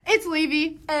it's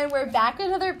Levy, and we're back with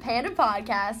another Panda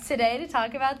Podcast today to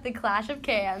talk about the Clash of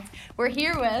Cans. We're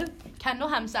here with Kendall,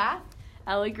 Hemsath,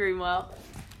 Ellie, Greenwell.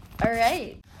 All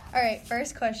right,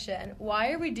 first question.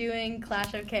 Why are we doing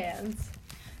Clash of Cans?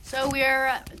 So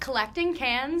we're collecting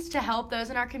cans to help those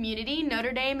in our community.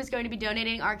 Notre Dame is going to be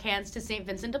donating our cans to St.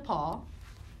 Vincent de Paul.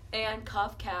 And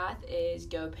Hemsath is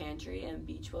Go Pantry, and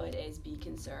Beechwood is Be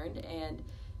Concerned. And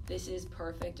this is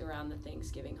perfect around the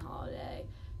Thanksgiving holiday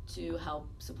to help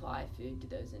supply food to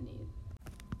those in need.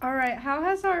 All right, how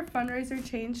has our fundraiser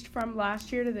changed from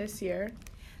last year to this year?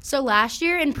 So last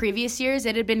year and previous years,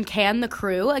 it had been Can the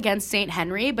Crew against St.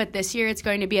 Henry, but this year it's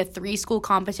going to be a 3-school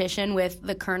competition with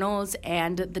the Colonels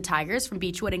and the Tigers from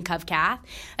Beechwood and Hemsath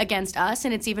against us,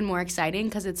 and it's even more exciting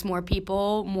because it's more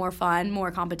people, more fun,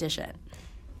 more competition.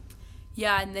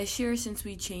 Yeah, and this year, since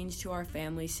we changed to our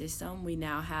family system, we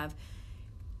now have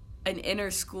an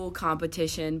inter-school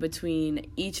competition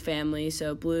between each family,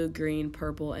 so blue, green,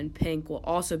 purple, and pink will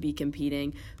also be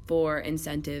competing for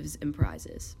incentives and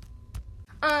prizes.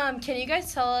 Can you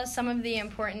guys tell us some of the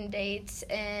important dates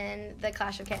in the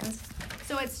Clash of Cans?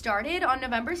 So it started on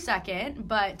November 2nd,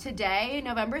 but today,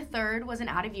 November 3rd, was an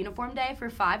out-of-uniform day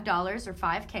for $5 or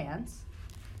 5 cans.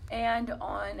 And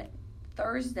on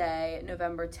Thursday,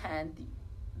 November 10th,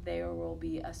 there will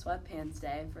be a sweatpants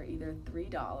day for either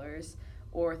 $3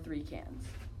 or 3 cans.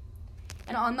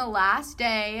 And on the last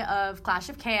day of Clash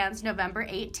of Cans, November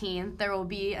 18th, there will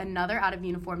be another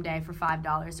out-of-uniform day for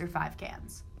 $5 or 5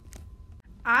 cans.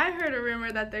 I heard a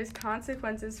rumor that there's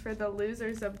consequences for the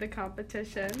losers of the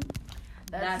competition.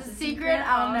 That's a secret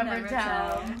I'll never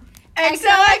tell.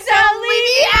 XOXO, leave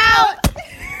me out!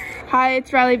 Hi,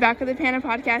 it's Riley back with the Panda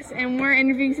Podcast, and we're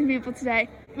interviewing some people today.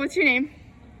 What's your name?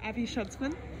 Abby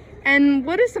Schutzman. And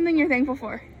what is something you're thankful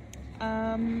for?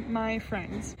 My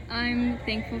friends. I'm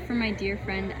thankful for my dear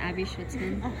friend, Abby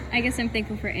Schutzman. I guess I'm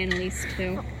thankful for Annalise,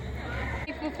 too.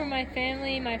 Thankful for my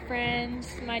family, my friends,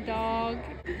 my dog,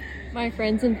 my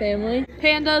friends and family.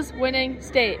 Pandas winning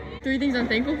state. 3 things I'm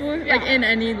thankful for? Yeah. Like in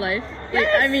any life. Yes.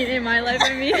 Like, I mean, in my life,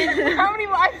 I mean. How many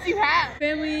lives do you have?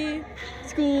 Family,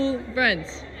 school,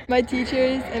 friends. My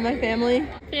teachers and my family.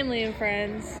 Family and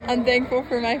friends. I'm thankful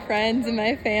for my friends and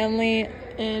my family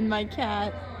and my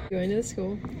cat. Going to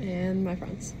school and my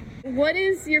friends. What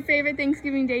is your favorite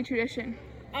Thanksgiving Day tradition?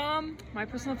 My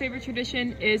personal favorite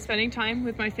tradition is spending time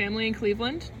with my family in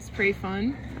Cleveland. It's pretty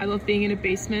fun. I love being in a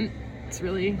basement. It's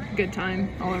really a good time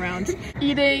all around.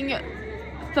 Eating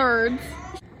thirds.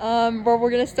 Where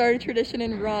we're gonna start a tradition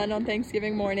and run on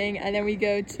Thanksgiving morning, and then we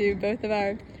go to both of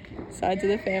our sides of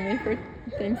the family for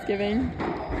Thanksgiving.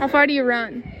 How far do you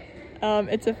run?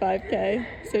 It's a 5K,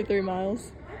 so 3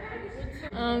 miles.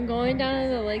 Going down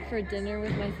to the lake for dinner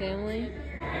with my family.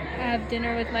 I have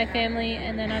dinner with my family,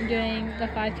 and then I'm doing the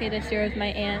 5K this year with my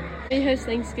aunt. We host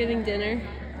Thanksgiving dinner.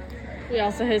 We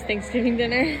also host Thanksgiving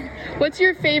dinner. What's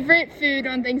your favorite food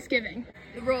on Thanksgiving?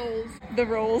 The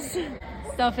rolls.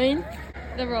 Stuffing.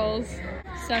 The rolls.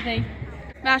 Stuffing.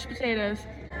 Mashed potatoes.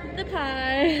 The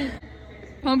pie.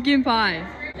 Pumpkin pie.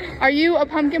 Are you a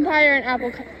pumpkin pie or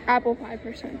an apple pie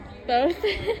person? Both.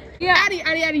 Yeah. Addie,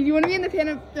 do you want to be in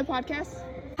the podcast?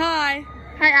 Hi.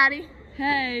 Hi, Addie.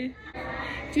 Hey.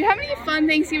 Do you have any fun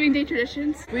Thanksgiving Day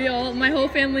traditions? My whole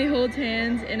family holds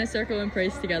hands in a circle and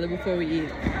prays together before we eat.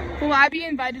 Will I be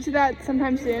invited to that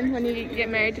sometime soon when you get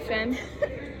married to Finn?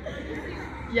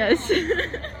 Yes.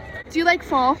 Do you like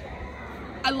fall?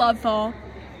 I love fall.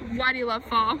 Why do you love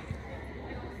fall?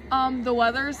 The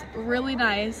weather's really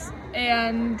nice,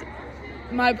 and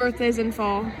my birthday's in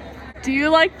fall. Do you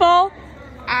like fall?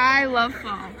 I love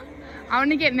fall. I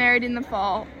want to get married in the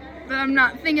fall, but I'm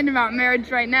not thinking about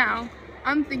marriage right now.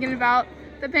 I'm thinking about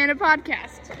the Panda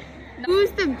Podcast.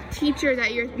 Who's the teacher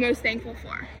that you're most thankful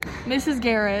for? Mrs.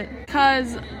 Garrett,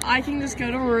 because I can just go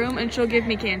to a room and she'll give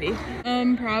me candy.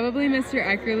 Probably Mr.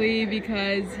 Eckerly,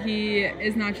 because he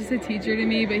is not just a teacher to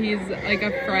me, but he's like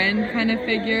a friend kind of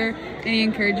figure, and he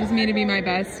encourages me to be my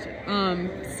best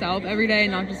self every day,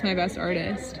 not just my best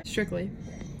artist. Strictly.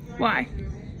 Why?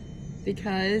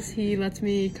 Because he lets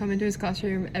me come into his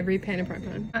classroom every Panda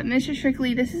Prime time. Mr.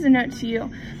 Strictly, this is a note to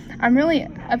you. I'm really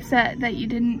upset that you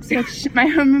didn't switch my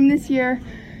homeroom this year,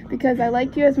 because I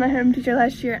liked you as my home teacher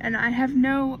last year, and I have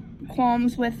no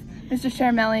qualms with Mr.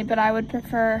 Charamelli, but I would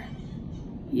prefer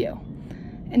you.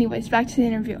 Anyways, back to the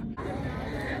interview.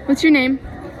 What's your name?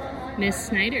 Miss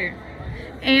Snyder.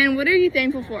 And what are you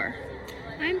thankful for?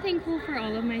 I'm thankful for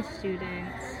all of my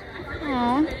students.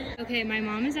 Aww. Okay, my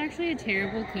mom is actually a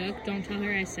terrible cook. Don't tell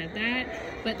her I said that.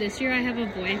 But this year I have a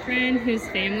boyfriend whose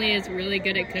family is really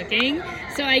good at cooking.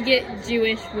 So I get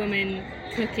Jewish women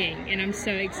cooking, and I'm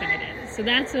so excited. So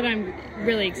that's what I'm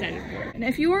really excited for. And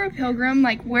if you were a pilgrim,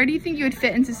 like, where do you think you would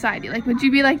fit in society? Like, would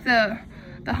you be like the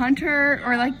hunter,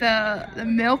 or like the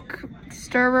milk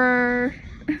stirrer,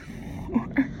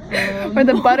 or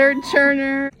the butter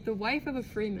churner? The wife of a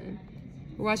freeman.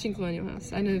 We're watching Colonial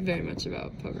House. I know very much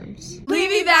about pilgrims. We'll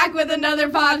be back with another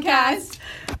podcast.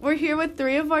 We're here with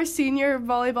 3 of our senior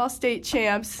volleyball state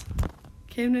champs.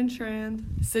 Camden Strand,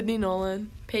 Sydney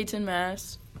Nolan, Peyton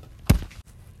Mass.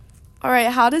 All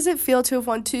right, how does it feel to have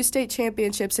won 2 state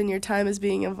championships in your time as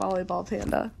being a volleyball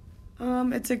panda?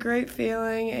 It's a great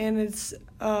feeling, and it's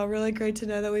really great to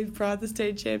know that we've brought the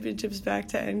state championships back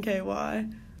to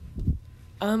NKY.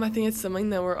 I think it's something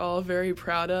that we're all very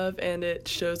proud of, and it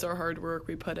shows our hard work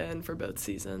we put in for both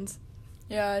seasons.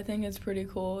 Yeah, I think it's pretty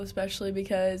cool, especially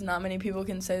because not many people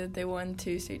can say that they won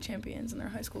 2 state champions in their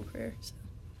high school career. So.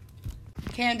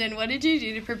 Camden, what did you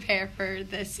do to prepare for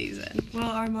this season?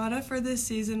 Well, our motto for this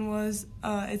season was,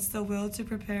 it's the will to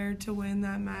prepare to win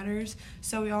that matters.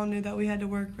 So we all knew that we had to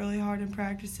work really hard in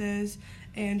practices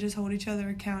and just hold each other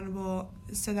accountable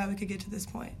so that we could get to this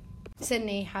point.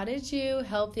 Sydney, how did you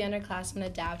help the underclassmen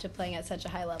adapt to playing at such a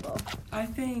high level? I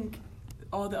think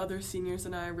all the other seniors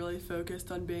and I really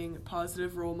focused on being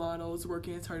positive role models,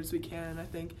 working as hard as we can, and I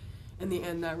think in the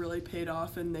end that really paid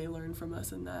off and they learned from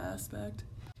us in that aspect.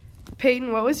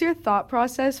 Peyton, what was your thought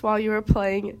process while you were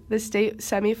playing the state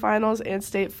semifinals and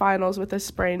state finals with a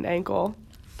sprained ankle?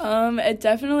 It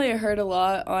definitely hurt a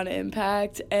lot on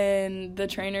impact, and the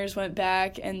trainers went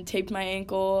back and taped my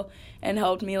ankle and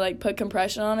helped me put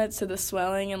compression on it so the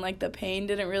swelling and the pain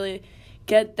didn't really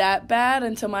get that bad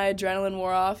until my adrenaline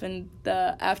wore off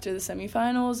after the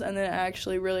semifinals, and then it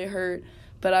actually really hurt,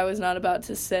 but I was not about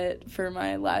to sit for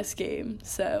my last game,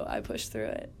 so I pushed through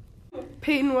it.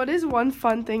 Peyton, what is one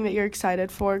fun thing that you're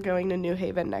excited for going to New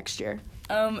Haven next year?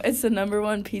 It's the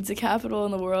 #1 pizza capital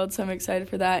in the world, so I'm excited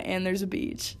for that, and there's a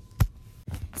beach.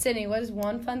 Sydney, what is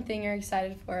one fun thing you're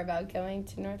excited for about going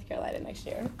to North Carolina next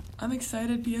year? I'm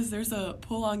excited because there's a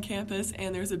pool on campus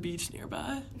and there's a beach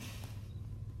nearby.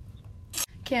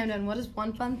 Camden, what is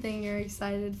one fun thing you're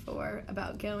excited for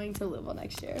about going to Louisville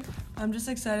next year? I'm just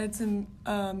excited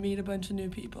to meet a bunch of new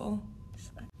people.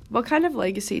 What kind of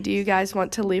legacy do you guys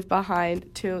want to leave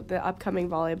behind to the upcoming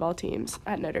volleyball teams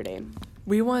at Notre Dame?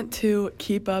 We want to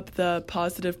keep up the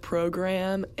positive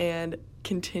program and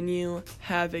continue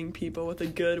having people with a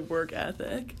good work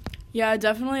ethic. Yeah,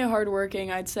 definitely hardworking.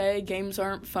 I'd say games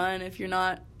aren't fun if you're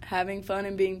not having fun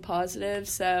and being positive.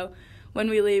 So when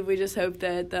we leave, we just hope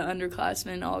that the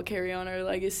underclassmen all carry on our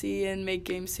legacy and make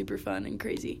games super fun and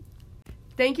crazy.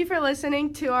 Thank you for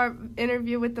listening to our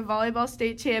interview with the volleyball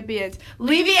state champions.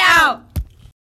 Levy out!